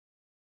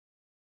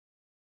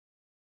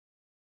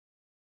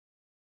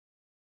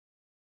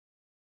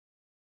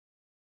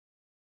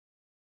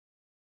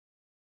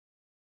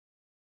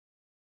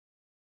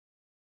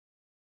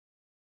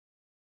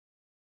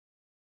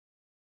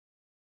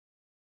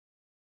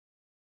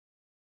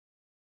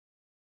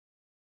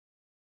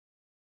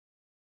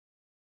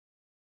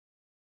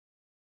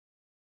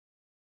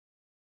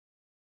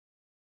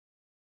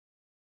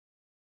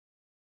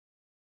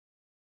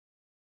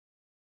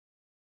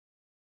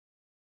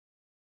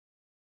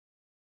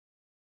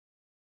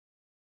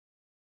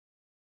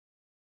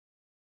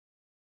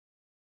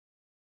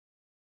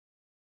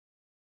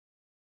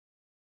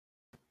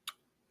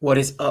What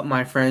is up,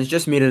 my friends?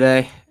 Just me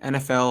today.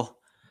 NFL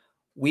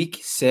Week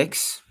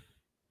 6.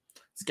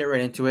 Let's get right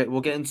into it.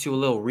 We'll get into a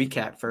little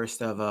recap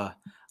first of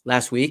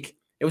last week.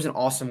 It was an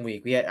awesome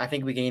week. I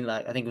think we gained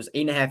I think it was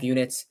 8.5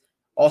 units.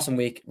 Awesome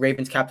week.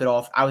 Ravens capped it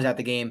off. I was at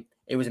the game.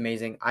 It was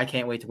amazing. I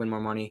can't wait to win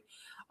more money.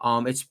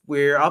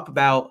 We're up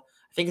about,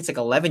 I think it's like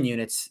 11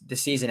 units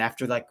this season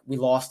after we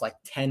lost like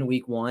 10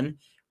 week one.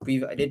 We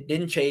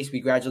didn't chase.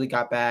 We gradually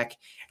got back,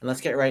 and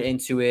let's get right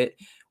into it.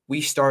 We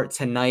start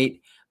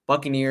tonight.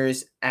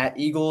 Buccaneers at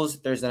Eagles,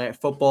 Thursday night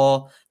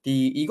football. The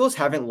Eagles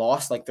haven't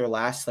lost like their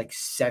last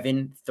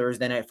 7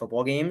 Thursday night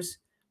football games,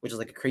 which is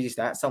like a crazy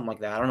stat, something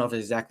like that. I don't know if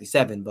it's exactly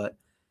 7, but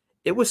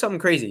it was something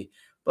crazy.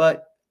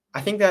 But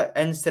I think that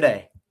ends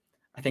today.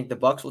 I think the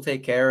Bucs will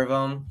take care of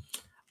them.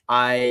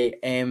 I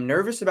am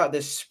nervous about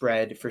this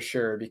spread for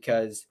sure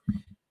because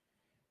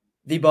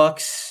the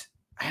Bucs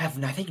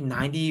have, I think,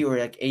 90 or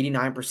like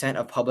 89%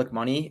 of public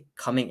money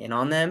coming in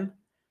on them.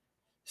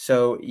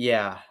 So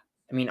yeah,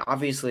 I mean,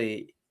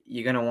 obviously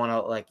you're gonna want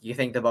to you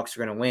think the Bucs are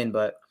gonna win,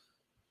 but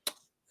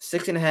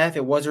 6.5.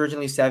 It was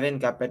originally 7,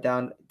 got bet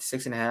down to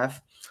 6.5.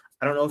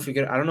 I don't know if you're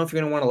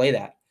gonna want to lay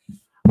that.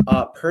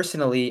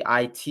 Personally,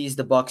 I teased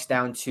the Bucs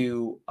down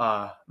to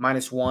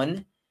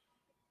 -1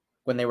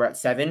 when they were at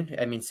 7.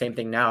 I mean, same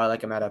thing now. I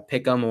like them at a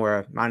pick 'em or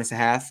a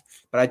 -0.5.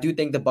 But I do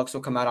think the Bucs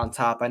will come out on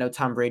top. I know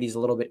Tom Brady's a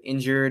little bit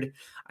injured.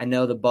 I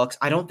know the Bucs.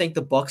 I don't think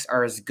the Bucs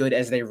are as good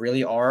as they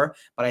really are,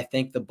 but I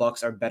think the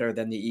Bucs are better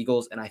than the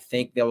Eagles, and I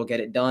think they will get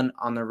it done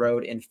on the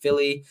road in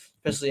Philly,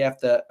 especially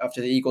after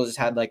the Eagles just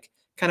had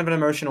kind of an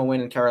emotional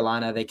win in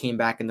Carolina. They came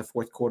back in the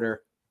fourth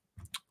quarter.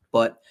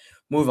 But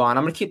move on.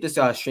 I'm gonna keep this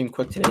stream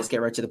quick today. Let's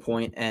get right to the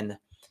point and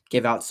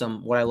give out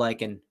some what I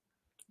like, and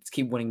let's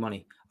keep winning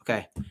money.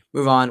 Okay,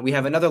 move on. We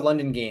have another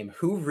London game.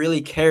 Who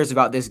really cares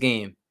about this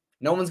game?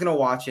 No one's going to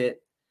watch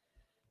it.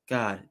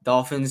 God,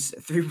 Dolphins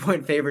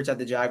 3-point favorites at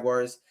the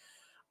Jaguars.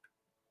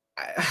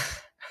 I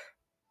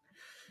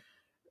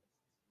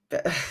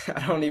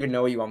don't even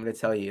know what you want me to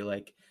tell you.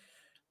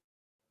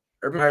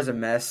 Urban Meyer's a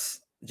mess.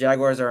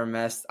 Jaguars are a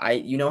mess.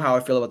 You know how I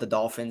feel about the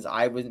Dolphins.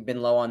 I've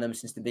been low on them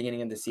since the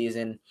beginning of the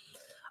season.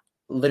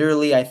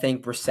 Literally, I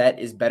think Brissett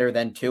is better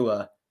than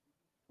Tua.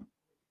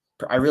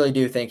 I really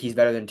do think he's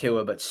better than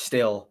Tua, but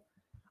still,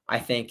 I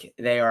think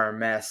they are a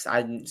mess.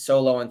 I'm so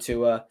low on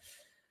Tua.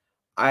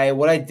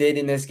 What I did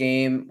in this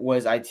game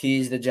was I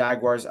teased the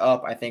Jaguars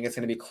up. I think it's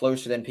going to be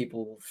closer than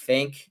people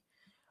think.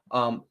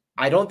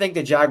 I don't think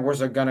the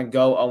Jaguars are going to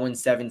go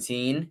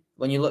 0-17.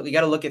 When you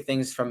got to look at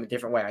things from a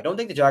different way. I don't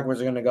think the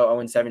Jaguars are going to go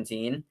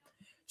 0-17.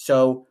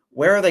 So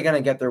where are they going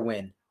to get their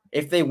win?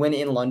 If they win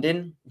in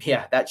London,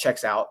 yeah, that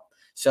checks out.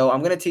 So I'm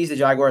going to tease the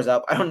Jaguars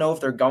up. I don't know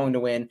if they're going to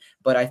win,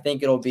 but I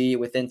think it'll be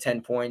within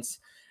 10 points.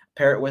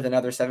 Pair it with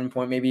another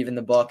 7-point, maybe even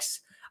the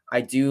Bucs.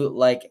 I do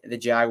like the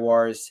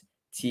Jaguars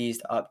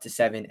teased up to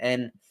 7.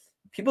 And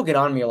people get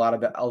on me a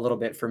little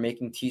bit for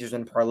making teasers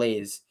and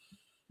parlays.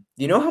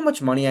 Do you know how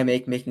much money I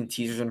make making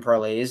teasers and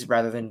parlays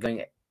rather than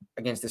going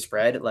against the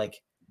spread?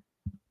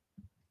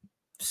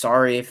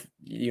 Sorry if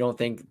you don't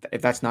think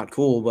if that's not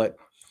cool, but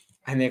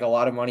I make a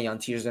lot of money on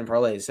teasers and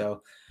parlays.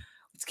 So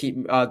let's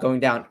keep going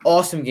down.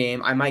 Awesome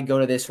game. I might go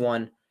to this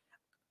one.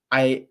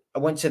 I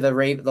went to the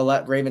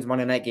Ravens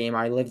Monday night game.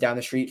 I live down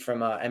the street from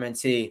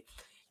MNC.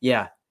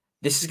 Yeah,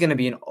 this is going to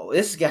be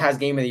this has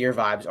game of the year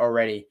vibes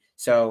already.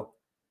 So,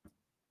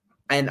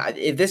 and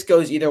if this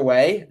goes either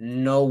way,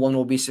 no one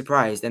will be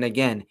surprised. And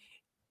again,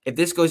 if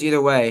this goes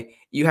either way,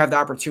 you have the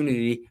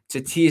opportunity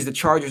to tease the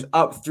Chargers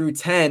up through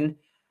 10.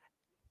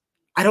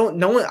 I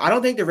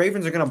don't think the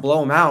Ravens are going to blow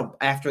them out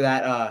after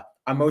that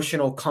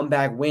emotional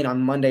comeback win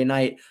on Monday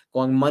night,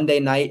 going Monday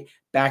night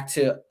back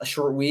to a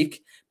short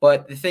week.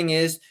 But the thing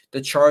is,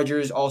 the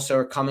Chargers also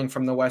are coming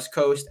from the West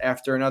Coast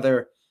after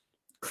another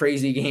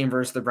crazy game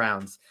versus the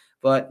Browns.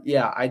 But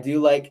yeah, I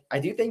do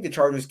think the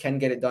Chargers can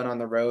get it done on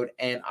the road,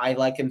 and I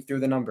like him through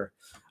the number.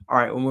 All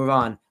right, we'll move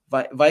on.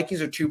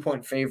 Vikings are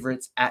 2-point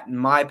favorites at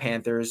my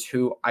Panthers,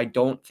 who I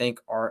don't think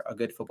are a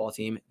good football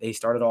team. They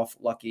started off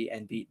lucky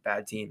and beat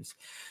bad teams.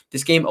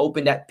 This game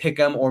opened at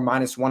pick'em or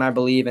 -1, I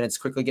believe, and it's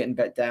quickly getting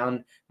bet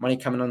down. Money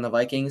coming on the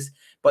Vikings.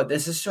 But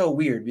this is so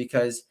weird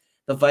because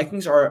the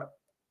Vikings are,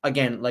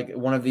 again,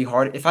 one of the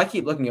hard. If I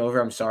keep looking over,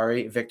 I'm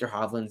sorry. Victor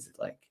Hovland's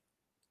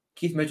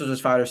Keith Mitchell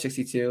just fired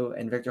 62,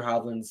 and Victor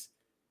Hovland's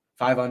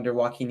 5 under.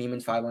 Joaquin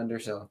Neiman's 5 under.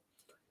 So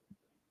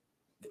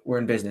we're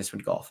in business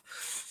with golf.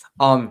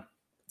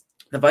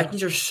 The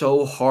Vikings are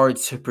so hard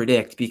to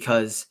predict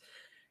because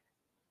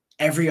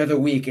every other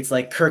week it's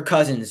like Kirk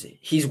Cousins,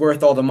 he's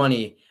worth all the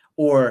money,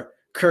 or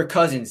Kirk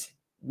Cousins,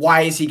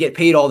 why does he get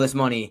paid all this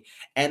money?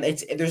 And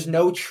there's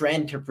no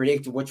trend to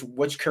predict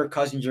which Kirk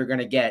Cousins you're going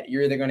to get.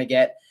 You're either going to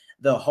get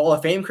the Hall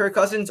of Fame Kirk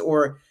Cousins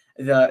or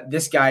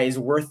this guy is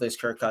worthless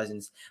Kirk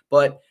Cousins.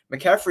 But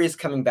McCaffrey is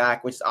coming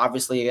back, which is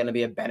obviously going to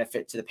be a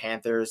benefit to the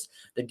Panthers.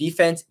 The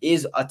defense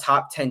is a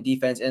top 10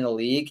 defense in the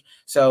league.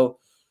 So,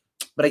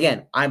 but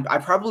again, I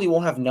probably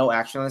won't have no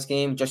action on this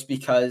game just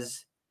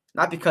because,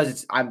 not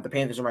because the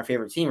Panthers are my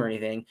favorite team or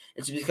anything.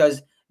 It's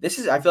because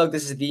I feel like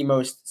this is the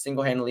most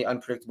single-handedly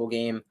unpredictable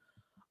game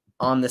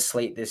on the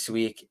slate this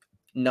week.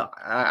 No,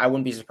 I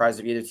wouldn't be surprised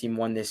if either team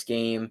won this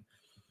game.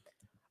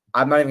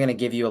 I'm not even going to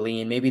give you a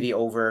lean, maybe the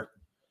over.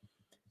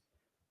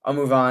 I'll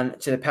move on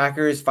to the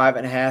Packers,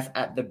 5.5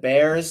 at the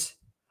Bears.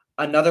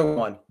 Another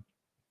one.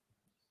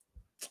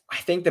 I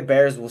think the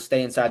Bears will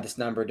stay inside this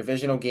number.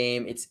 Divisional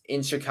game. It's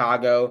in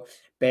Chicago.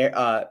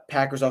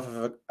 Packers off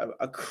of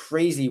a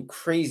crazy,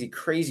 crazy,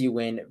 crazy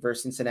win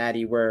versus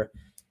Cincinnati where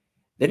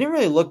they didn't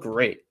really look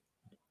great.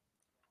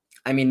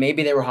 I mean,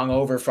 maybe they were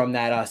hungover from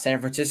that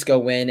San Francisco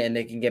win and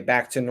they can get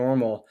back to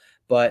normal.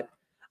 But,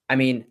 I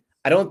mean,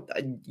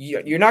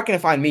 you're not going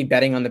to find me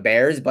betting on the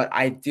Bears, but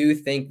I do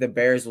think the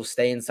Bears will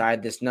stay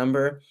inside this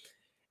number.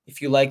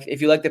 If you like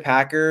the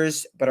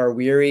Packers but are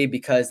weary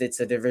because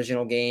it's a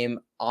divisional game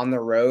on the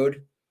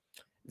road,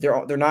 they're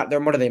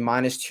what are they,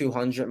 minus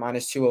 200,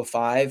 minus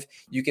 205.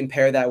 You can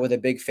pair that with a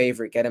big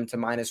favorite, get them to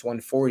minus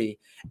 140.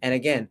 And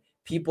again,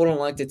 people don't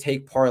like to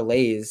take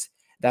parlays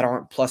that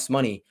aren't plus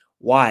money.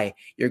 Why?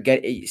 You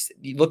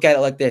look at it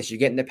like this. You're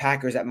getting the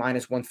Packers at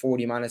minus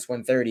 140, minus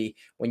 130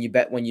 when you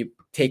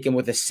take them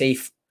with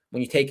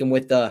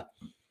the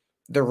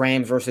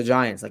Rams versus the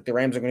Giants. Like the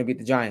Rams are going to beat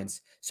the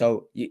Giants.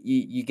 So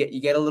you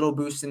get a little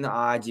boost in the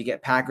odds. You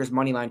get Packers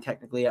money line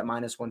technically at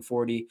minus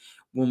 140.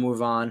 We'll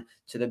move on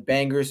to the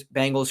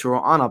Bengals who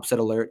are on upset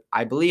alert.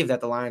 I believe that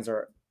the Lions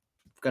are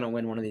going to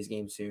win one of these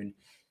games soon.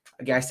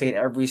 I say it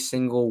every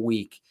single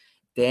week.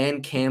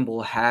 Dan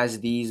Campbell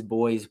has these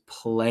boys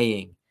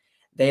playing.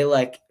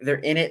 They're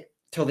in it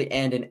till the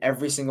end in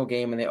every single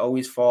game, and they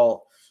always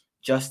fall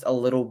just a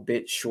little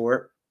bit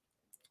short.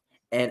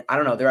 And I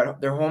don't know.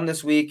 They're home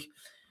this week.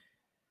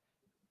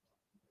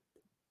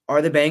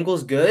 Are the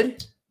Bengals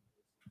good?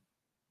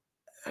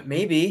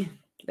 Maybe.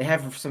 They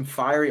have some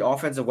fiery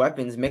offensive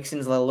weapons.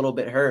 Mixon's a little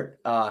bit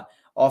hurt.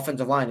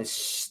 Offensive line is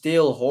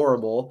still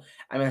horrible.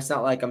 I mean, it's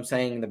not like I'm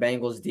saying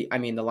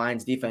the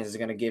Lions defense is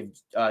going to give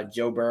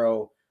Joe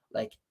Burrow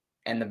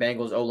and the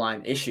Bengals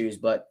O-line issues,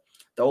 but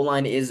the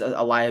O-line is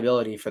a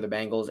liability for the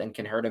Bengals and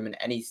can hurt them in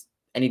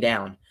any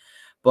down.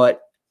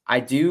 But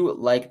I do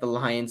like the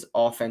Lions'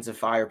 offensive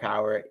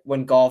firepower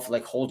when Goff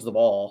holds the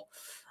ball.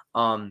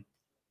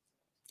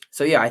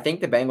 So yeah, I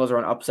think the Bengals are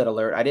on upset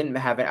alert. I don't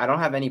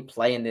have any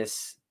play in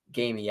this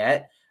game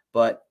yet,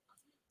 but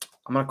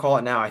I'm gonna call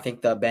it now. I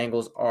think the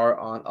Bengals are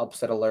on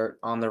upset alert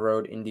on the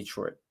road in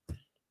Detroit.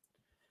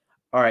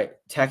 All right,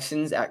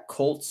 Texans at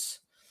Colts.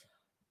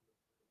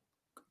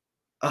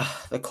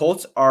 The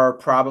Colts are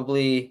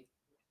probably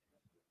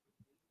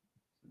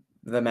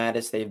the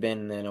maddest they've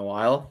been in a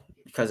while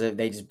because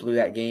they just blew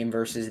that game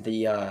versus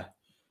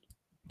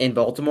in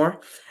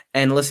Baltimore.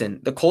 And listen,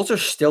 the Colts are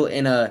still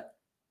are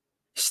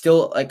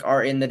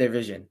in the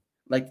division.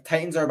 The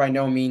Titans are by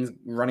no means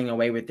running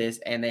away with this,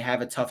 and they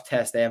have a tough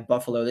test. They have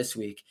Buffalo this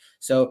week.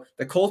 So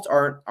the Colts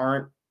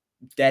aren't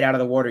dead out of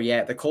the water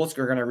yet. The Colts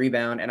are going to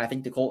rebound, and I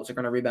think the Colts are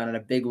going to rebound in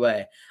a big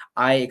way.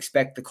 I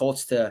expect the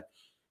Colts to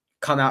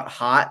come out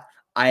hot.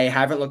 I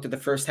haven't looked at the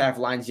first half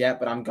lines yet,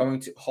 but I'm going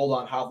to – hold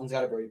on. Hovland's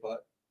got a birdie putt.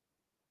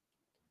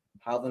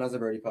 Hovland has a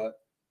birdie putt.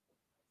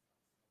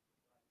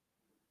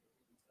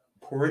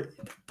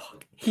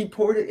 He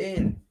poured it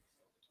in.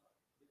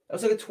 That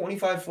was like a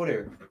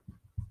 25-footer.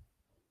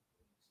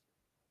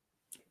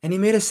 And he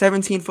made a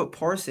 17-foot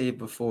par save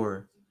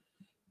before.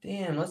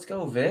 Damn, let's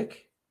go,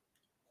 Vic.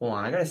 Hold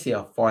on, I got to see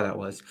how far that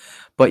was.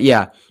 But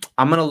yeah,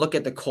 I'm going to look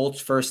at the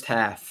Colts first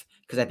half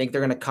because I think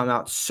they're going to come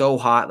out so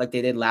hot like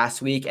they did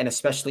last week, and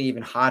especially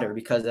even hotter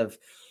because of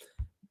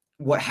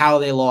how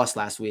they lost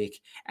last week.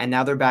 And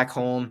now they're back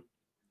home.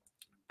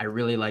 I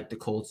really like the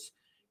Colts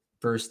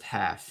first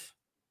half.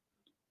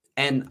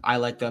 And I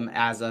like them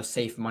as a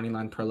safe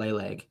moneyline parlay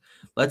leg.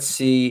 Let's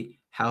see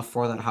how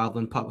far that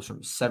Hovland putt was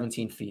from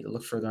 17 feet. It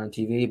looks further on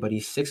TV, but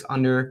he's 6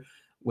 under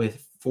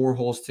with 4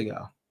 holes to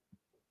go.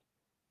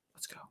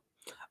 Let's go.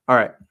 All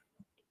right.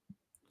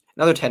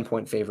 Another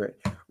 10-point favorite.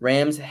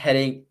 Rams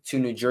heading to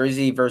New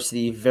Jersey versus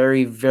the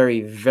very,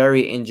 very,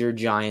 very injured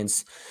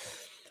Giants.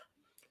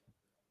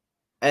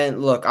 And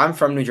look, I'm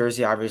from New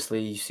Jersey,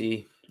 obviously. You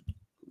see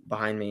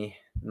behind me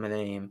my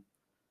name.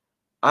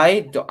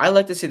 I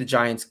like to see the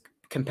Giants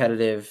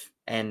competitive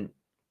and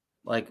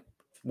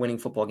winning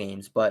football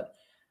games, but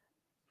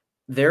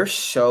they're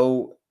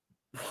so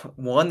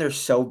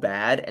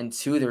bad, and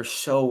 2, they're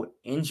so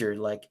injured.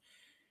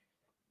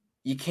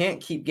 You can't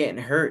keep getting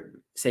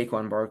hurt,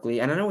 Saquon Barkley.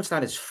 And I know it's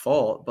not his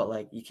fault,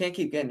 but you can't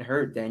keep getting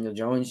hurt, Daniel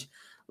Jones.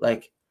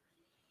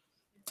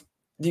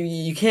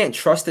 You can't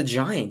trust the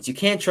Giants. You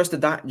can't trust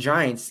the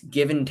Giants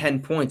given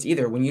 10 points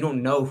either when you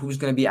don't know who's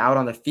going to be out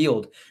on the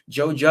field.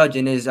 Joe Judge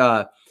in his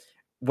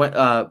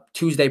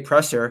Tuesday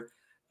presser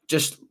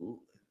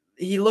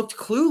he looked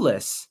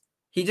clueless.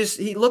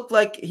 He looked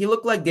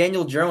like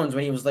Daniel Jones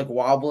when he was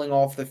wobbling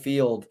off the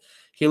field.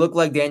 He looked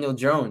like Daniel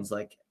Jones.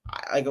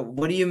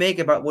 What do you make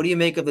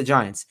of the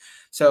Giants?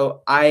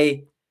 So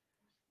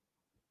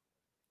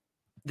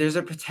there's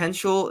a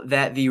potential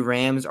that the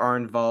Rams are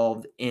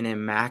involved in a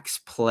max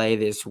play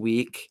this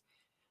week.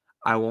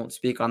 I won't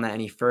speak on that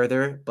any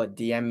further, but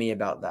DM me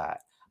about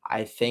that.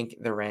 I think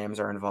the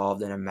Rams are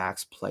involved in a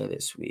max play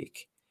this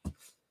week.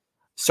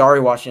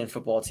 Sorry, Washington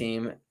football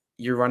team.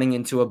 You're running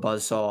into a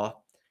buzzsaw.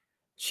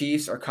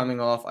 Chiefs are coming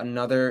off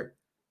another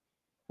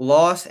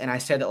loss. And I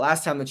said that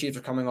last time the Chiefs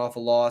were coming off a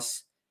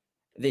loss,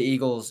 the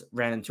Eagles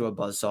ran into a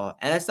buzzsaw.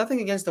 And it's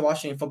nothing against the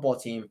Washington football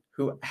team,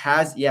 who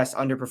has, yes,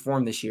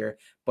 underperformed this year,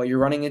 but you're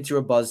running into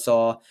a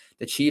buzzsaw.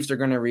 The Chiefs are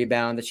going to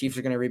rebound. The Chiefs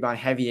are going to rebound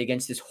heavy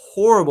against this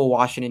horrible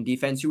Washington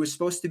defense, who was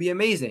supposed to be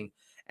amazing.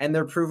 And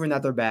they're proving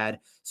that they're bad.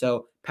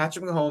 So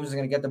Patrick Mahomes is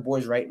going to get the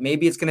boys right.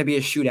 Maybe it's going to be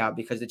a shootout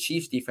because the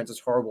Chiefs defense is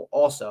horrible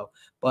also.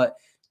 But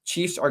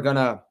Chiefs are going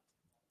to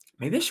 –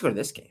 maybe I should go to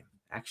this game,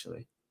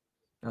 actually,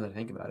 now that I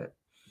think about it.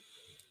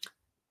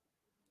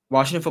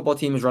 Washington football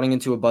team is running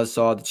into a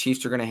buzzsaw. The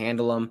Chiefs are going to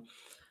handle them.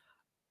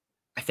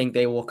 I think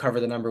they will cover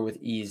the number with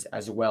ease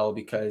as well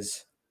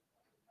because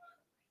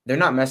they're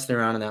not messing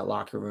around in that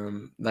locker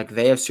room. Like,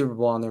 they have Super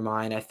Bowl on their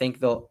mind. I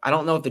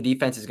don't know if the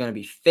defense is going to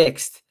be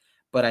fixed,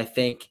 but I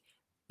think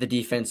the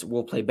defense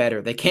will play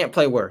better. They can't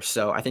play worse,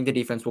 so I think the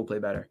defense will play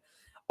better.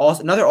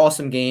 Also, another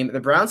awesome game. The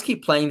Browns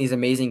keep playing these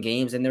amazing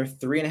games, and they're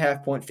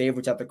 3.5-point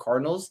favorites at the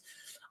Cardinals.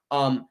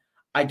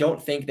 I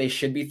don't think they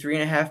should be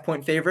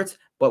 3.5-point favorites,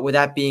 but with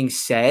that being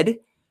said,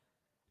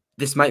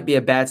 this might be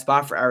a bad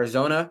spot for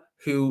Arizona,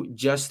 who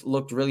just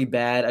looked really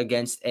bad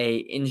against a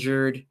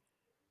injured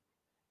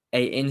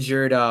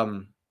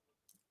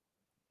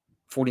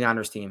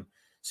 49ers team.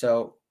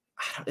 So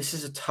this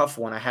is a tough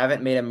one. I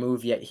haven't made a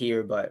move yet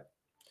here, but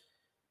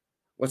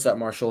what's up,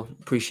 Marshall?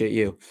 Appreciate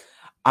you.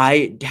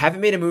 I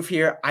haven't made a move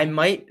here. I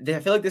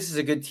feel like this is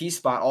a good T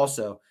spot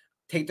also.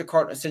 Take the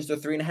Cardinals, since they're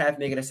 3.5,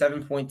 make it a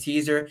 7-point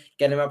teaser,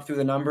 get them up through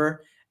the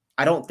number.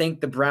 I don't think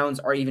the Browns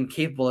are even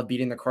capable of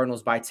beating the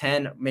Cardinals by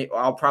 10.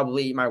 I'll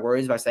probably eat my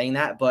words by saying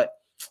that, but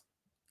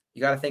you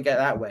got to think of it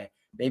that way.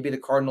 Maybe the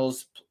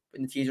Cardinals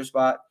in the teaser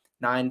spot,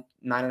 9.5,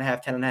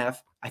 10.5.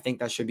 I think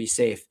that should be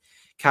safe.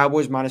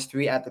 Cowboys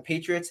 -3 at the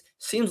Patriots.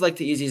 Seems like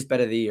the easiest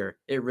bet of the year.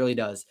 It really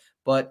does.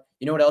 But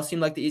you know what else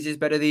seemed like the easiest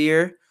bet of the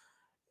year?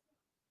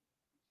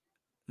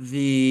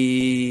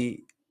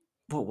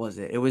 What was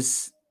it? It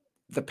was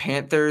the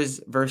Panthers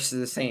versus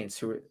the Saints,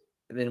 who were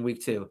in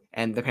week 2,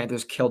 and the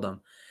Panthers killed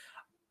them,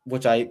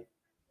 which I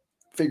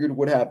figured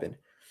would happen.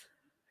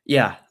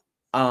 Yeah.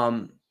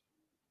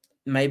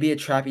 Maybe a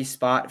trappy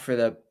spot for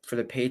the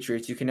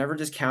Patriots. You can never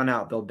just count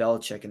out Bill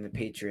Belichick and the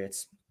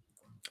Patriots.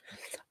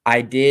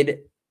 I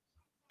did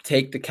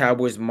take the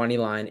Cowboys money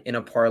line in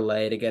a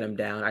parlay to get them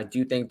down. I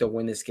do think they'll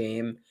win this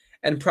game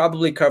and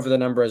probably cover the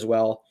number as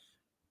well.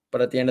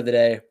 But at the end of the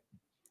day,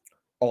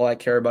 all I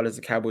care about is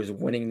the Cowboys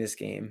winning this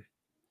game.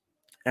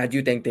 And I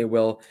do think they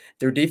will.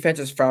 Their defense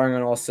is firing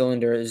on all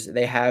cylinders.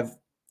 They have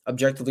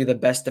objectively the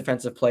best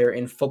defensive player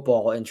in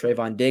football in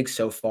Trayvon Diggs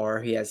so far.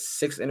 He has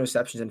 6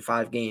 interceptions in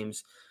 5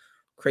 games.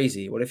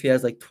 Crazy. What if he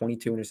has like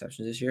 22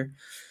 interceptions this year?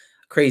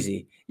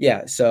 Crazy.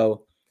 Yeah,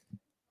 so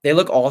they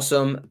look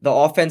awesome. The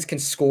offense can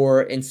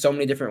score in so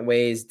many different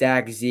ways.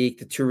 Dak, Zeke,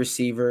 the 2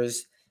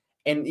 receivers,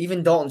 and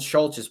even Dalton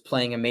Schultz is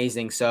playing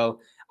amazing. So,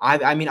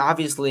 I mean,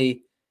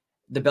 obviously,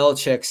 the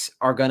Belichicks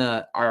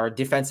are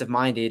defensive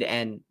minded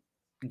and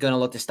going to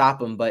look to stop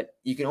them, but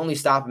you can only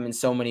stop them in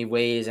so many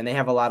ways, and they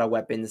have a lot of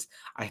weapons.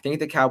 I think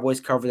the Cowboys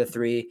cover the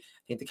 3. I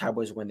think the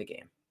Cowboys win the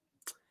game.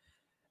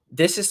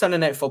 This is Sunday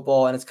Night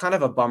Football, and it's kind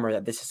of a bummer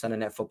that this is Sunday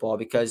Night Football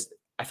because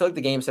I feel like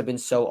the games have been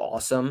so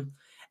awesome,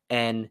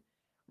 and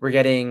we're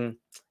getting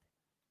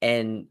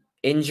a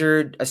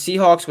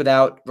Seahawks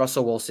without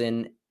Russell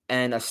Wilson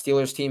and a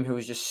Steelers team who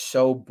is just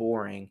so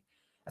boring.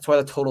 That's why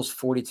the total's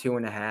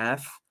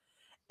 42.5.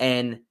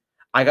 And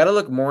I got to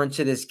look more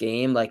into this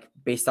game, like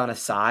based on a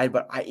side,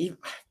 but I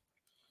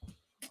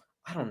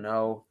don't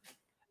know.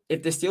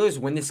 If the Steelers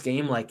win this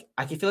game, like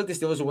I can feel like the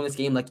Steelers will win this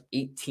game like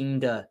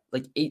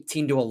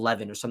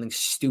 18-11 or something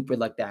stupid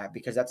like that,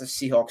 because that's a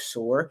Seahawks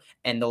score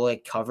and they'll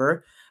like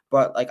cover.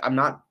 But like I'm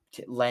not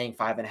laying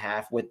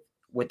 5.5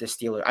 with the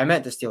Steelers. I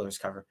meant the Steelers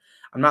cover.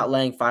 I'm not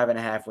laying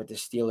 5.5 with the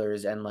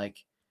Steelers and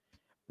like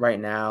right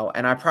now,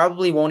 and I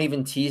probably won't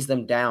even tease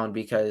them down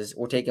because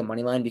we're taking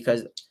money line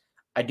because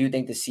I do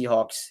think the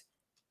Seahawks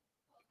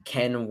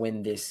can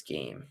win this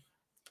game.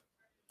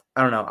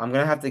 I don't know. I'm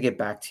gonna have to get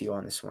back to you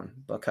on this one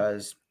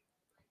because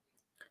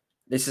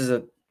this is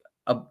a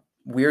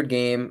weird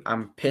game.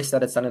 I'm pissed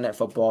that it's Sunday Night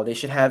Football. They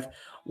should have.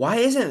 Why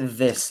isn't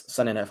this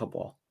Sunday Night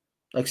Football?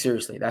 Like,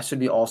 seriously, that should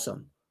be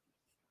awesome.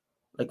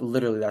 Like,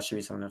 literally, that should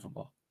be Sunday Night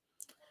Football.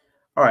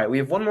 All right, we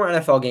have one more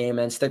NFL game,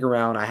 and stick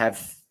around. I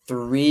have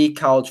 3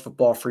 college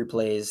football free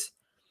plays,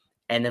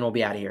 and then we'll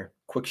be out of here.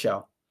 Quick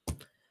show.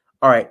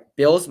 All right,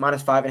 Bills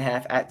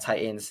 -5.5 at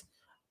Titans.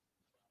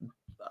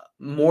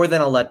 More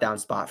than a letdown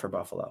spot for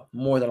Buffalo.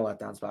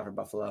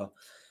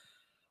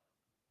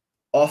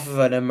 Off of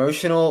an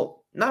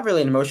emotional, not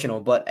really an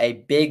emotional, but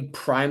a big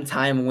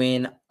primetime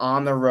win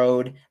on the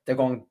road. They're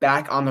going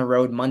back on the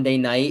road Monday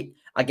night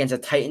against a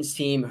Titans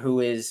team who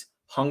is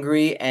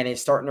hungry and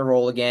is starting to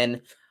roll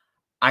again.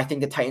 I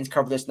think the Titans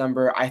cover this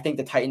number. I think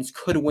the Titans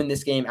could win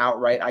this game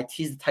outright. I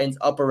teased the Titans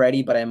up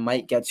already, but I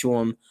might get to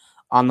them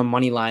on the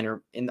money line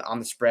or on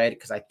the spread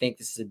because I think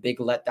this is a big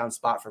letdown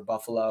spot for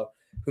Buffalo.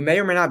 who may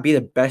or may not be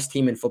the best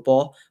team in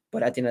football,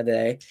 but at the end of the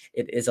day,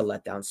 it is a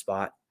letdown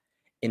spot,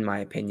 in my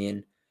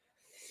opinion.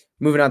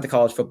 Moving on to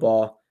college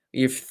football,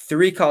 we have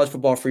 3 college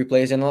football free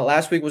plays, and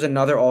last week was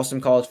another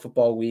awesome college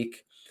football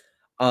week.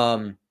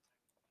 I'm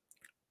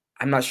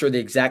not sure the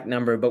exact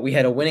number, but we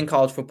had a winning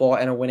college football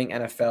and a winning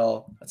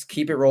NFL. Let's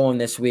keep it rolling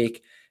this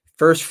week.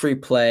 First free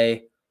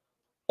play,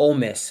 Ole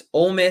Miss.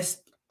 Ole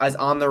Miss is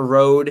on the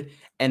road,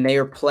 and they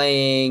are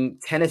playing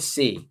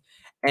Tennessee.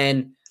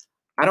 And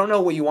I don't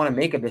know what you want to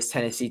make of this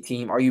Tennessee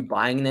team. Are you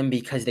buying them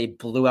because they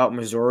blew out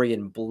Missouri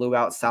and blew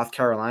out South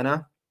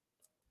Carolina?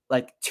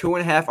 Like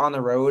 2.5 on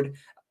the road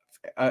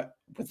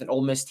with an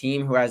Ole Miss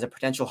team who has a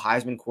potential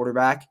Heisman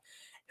quarterback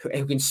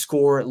who can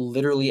score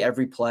literally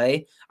every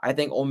play. I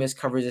think Ole Miss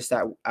covers this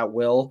at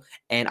will,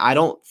 and I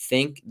don't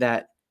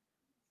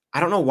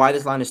know why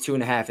this line is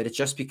 2.5. It's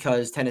just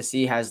because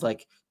Tennessee has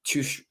like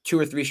two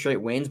or three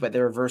straight wins, but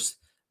they're versus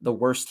the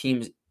worst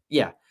teams.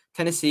 Yeah,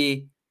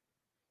 Tennessee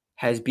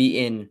has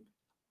beaten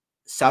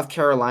South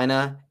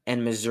Carolina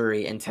and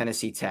Missouri and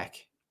Tennessee Tech,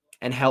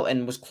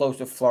 and was close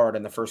to Florida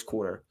in the first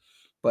quarter.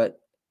 But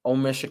Ole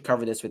Miss should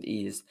cover this with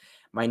ease.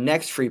 My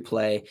next free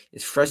play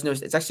is Fresno.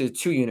 It's actually a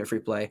 2-unit free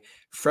play.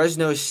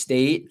 Fresno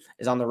State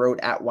is on the road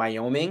at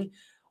Wyoming.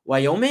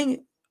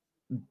 Wyoming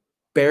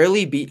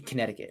barely beat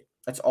Connecticut.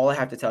 That's all I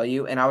have to tell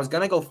you. And I was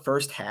going to go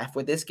first half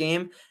with this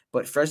game,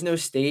 but Fresno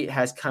State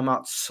has come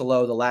out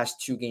slow the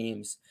last 2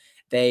 games.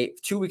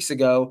 2 weeks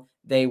ago,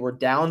 they were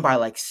down by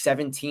like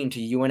 17 to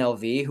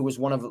UNLV, who was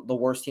one of the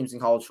worst teams in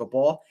college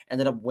football,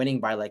 ended up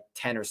winning by like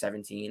 10 or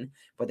 17,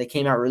 but they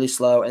came out really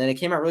slow. And then it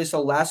came out really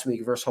slow last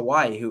week versus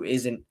Hawaii, who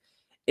isn't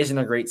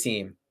a great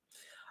team.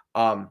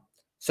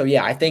 So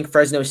yeah, I think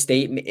Fresno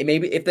State,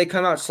 maybe if they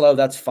come out slow,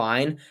 that's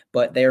fine,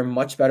 but they are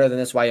much better than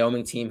this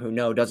Wyoming team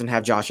who doesn't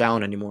have Josh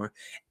Allen anymore.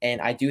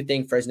 And I do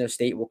think Fresno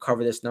State will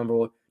cover this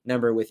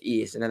number with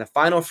ease. And then the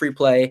final free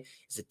play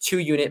is a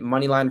 2-unit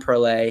money line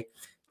parlay,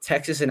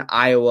 Texas and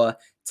Iowa.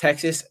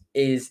 Texas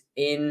is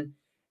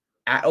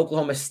at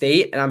Oklahoma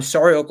State, and I'm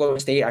sorry,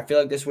 Oklahoma State. I feel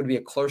like this would be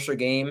a closer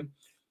game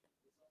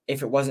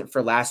if it wasn't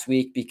for last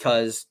week,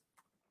 because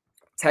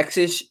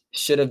Texas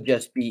should have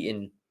just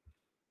beaten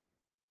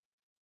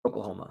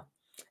Oklahoma.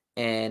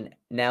 And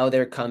now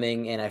they're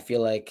coming, and I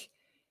feel like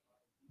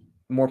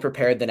more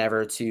prepared than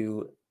ever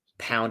to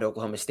pound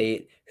Oklahoma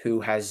State, who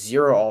has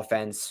 0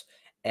 offense.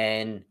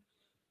 And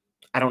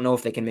I don't know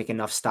if they can make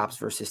enough stops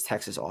versus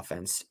Texas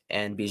offense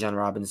and Bijan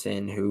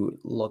Robinson, who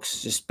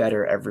looks just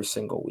better every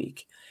single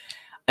week.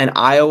 And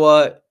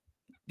Iowa,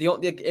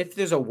 if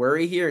there's a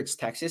worry here, it's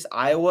Texas.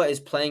 Iowa is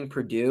playing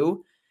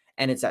Purdue,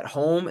 and it's at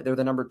home. They're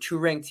the number 2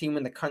 ranked team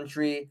in the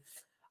country.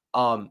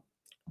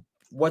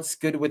 What's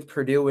good with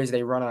Purdue is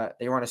they run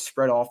a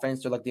spread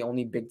offense. They're like the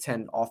only Big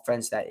Ten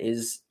offense that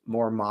is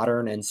more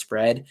modern and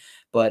spread.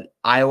 But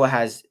Iowa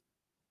has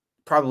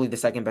probably the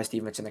second best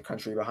defense in the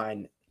country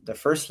behind the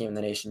first team in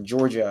the nation,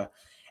 Georgia.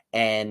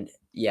 And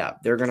yeah,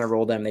 they're going to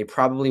roll them. They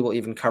probably will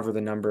even cover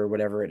the number,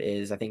 whatever it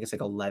is. I think it's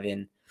like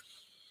 11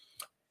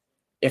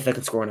 if they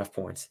can score enough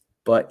points.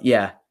 But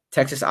yeah,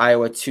 Texas,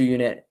 Iowa,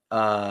 2-unit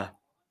moneyline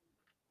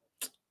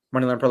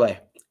parlay.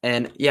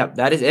 And yeah,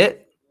 that is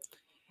it.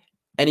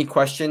 Any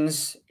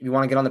questions? If you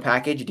want to get on the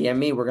package, DM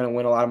me. We're going to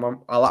win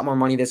a lot more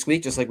money this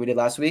week, just like we did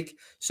last week.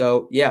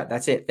 So yeah,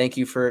 that's it. Thank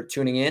you for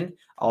tuning in.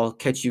 I'll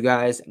catch you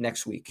guys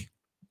next week.